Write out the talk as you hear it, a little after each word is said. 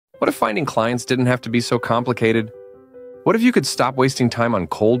What if finding clients didn't have to be so complicated? What if you could stop wasting time on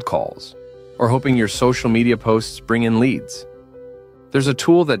cold calls or hoping your social media posts bring in leads? There's a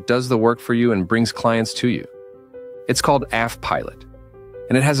tool that does the work for you and brings clients to you. It's called Affpilot,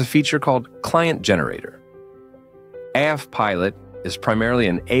 and it has a feature called Client Generator. Affpilot is primarily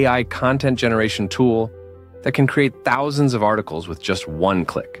an AI content generation tool that can create thousands of articles with just one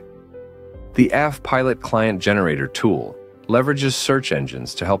click. The Affpilot Client Generator tool leverages search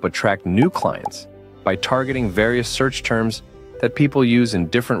engines to help attract new clients by targeting various search terms that people use in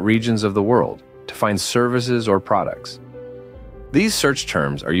different regions of the world to find services or products. These search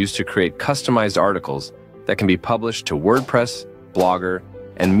terms are used to create customized articles that can be published to WordPress, Blogger,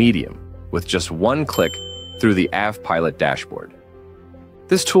 and Medium with just one click through the Affpilot dashboard.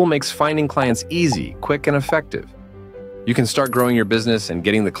 This tool makes finding clients easy, quick, and effective. You can start growing your business and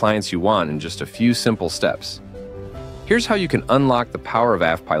getting the clients you want in just a few simple steps. Here's how you can unlock the power of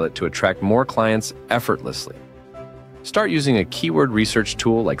Affpilot to attract more clients effortlessly. Start using a keyword research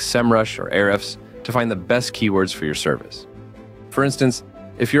tool like SEMrush or Ahrefs to find the best keywords for your service. For instance,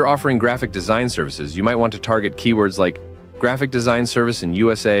 if you're offering graphic design services, you might want to target keywords like graphic design service in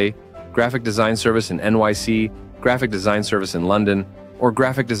USA, graphic design service in NYC, graphic design service in London, or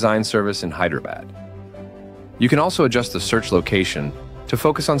graphic design service in Hyderabad. You can also adjust the search location to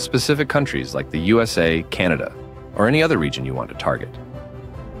focus on specific countries like the USA, Canada, or any other region you want to target.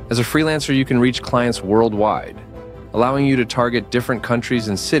 As a freelancer, you can reach clients worldwide, allowing you to target different countries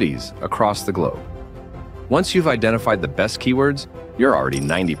and cities across the globe. Once you've identified the best keywords, you're already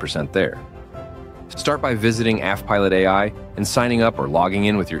 90% there. Start by visiting Affpilot AI and signing up or logging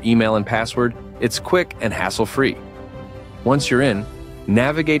in with your email and password. It's quick and hassle-free. Once you're in,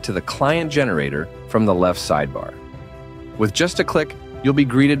 navigate to the Client Generator from the left sidebar. With just a click, you'll be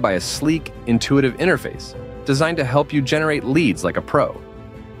greeted by a sleek, intuitive interface designed to help you generate leads like a pro.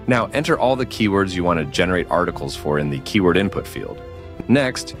 Now enter all the keywords you want to generate articles for in the keyword input field.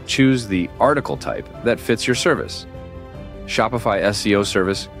 Next, choose the article type that fits your service: Shopify SEO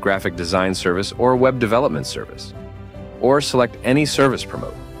service, graphic design service, or web development service. Or select any service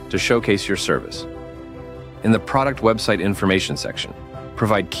promote to showcase your service. In the product website information section,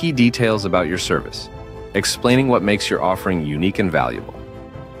 provide key details about your service, explaining what makes your offering unique and valuable.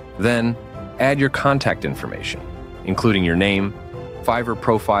 Then, add your contact information, including your name, Fiverr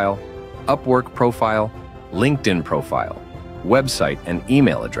profile, Upwork profile, LinkedIn profile, website, and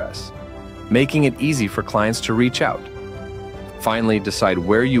email address, making it easy for clients to reach out. Finally, decide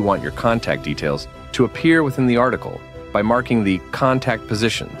where you want your contact details to appear within the article by marking the contact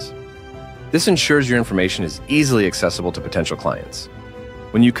positions. This ensures your information is easily accessible to potential clients.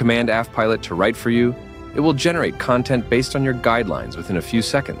 When you command Affpilot to write for you, it will generate content based on your guidelines within a few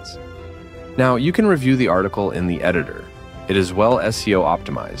seconds. Now, you can review the article in the editor. It is well SEO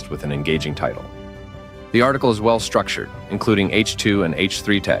optimized with an engaging title. The article is well structured, including H2 and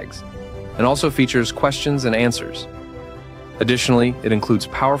H3 tags, and also features questions and answers. Additionally, it includes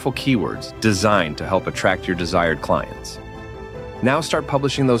powerful keywords designed to help attract your desired clients. Now start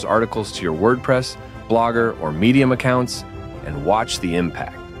publishing those articles to your WordPress, Blogger, or Medium accounts and watch the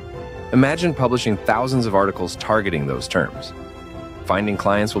impact. Imagine publishing thousands of articles targeting those terms. Finding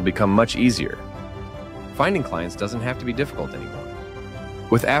clients will become much easier. Finding clients doesn't have to be difficult anymore.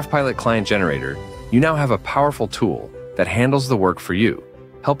 With Affpilot Client Generator, you now have a powerful tool that handles the work for you,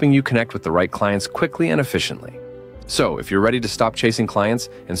 helping you connect with the right clients quickly and efficiently. So, if you're ready to stop chasing clients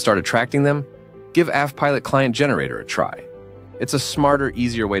and start attracting them, give Affpilot Client Generator a try. It's a smarter,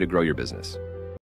 easier way to grow your business.